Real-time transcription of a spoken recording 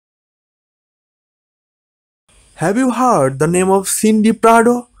Have you heard the name of Cindy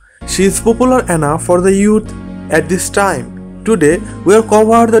Prado? She is popular enough for the youth at this time. Today, we will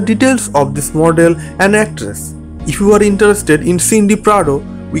cover the details of this model and actress. If you are interested in Cindy Prado,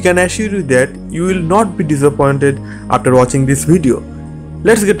 we can assure you that you will not be disappointed after watching this video.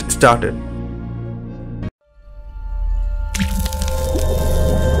 Let's get started.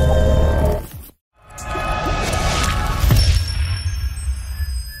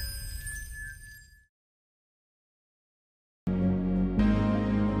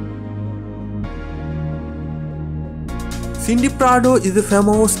 Cindy Prado is a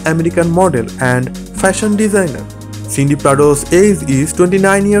famous American model and fashion designer. Cindy Prado's age is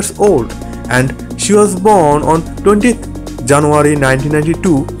 29 years old and she was born on 20th January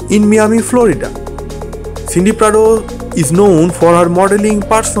 1992 in Miami, Florida. Cindy Prado is known for her modeling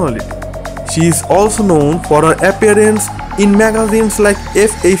personality. She is also known for her appearance in magazines like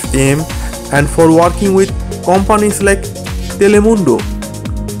FFM and for working with companies like Telemundo.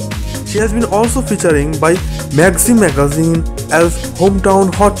 She has been also featuring by Maxim magazine as hometown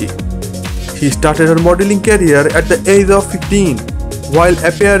hottie. She started her modeling career at the age of 15 while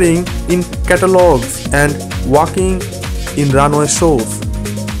appearing in catalogs and working in runway shows.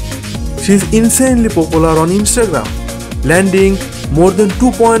 She is insanely popular on Instagram, landing more than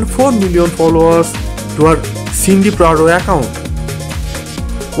 2.4 million followers to her Cindy Prado account.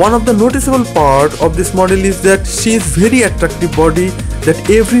 One of the noticeable part of this model is that she is very attractive body that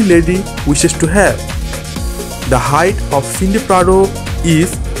every lady wishes to have. The height of Cindy Prado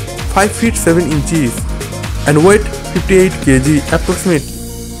is 5 feet 7 inches and weight 58 kg approximately.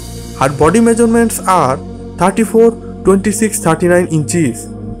 Her body measurements are 34, 26, 39 inches.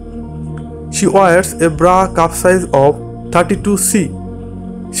 She wears a bra cup size of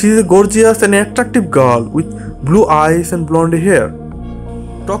 32C. She is a gorgeous and attractive girl with blue eyes and blonde hair.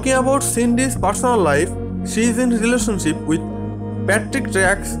 Talking about Cindy's personal life, she is in relationship with Patrick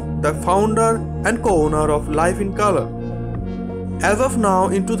Drax, the founder and co-owner of Life in Color. As of now,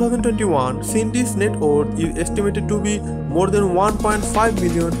 in 2021, Cindy's net worth is estimated to be more than $1.5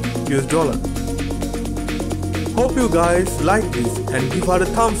 million. Hope you guys like this and give her a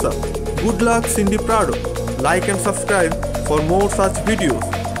thumbs up. Good luck Cindy Prado. Like and subscribe for more such videos.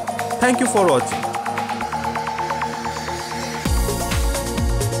 Thank you for watching.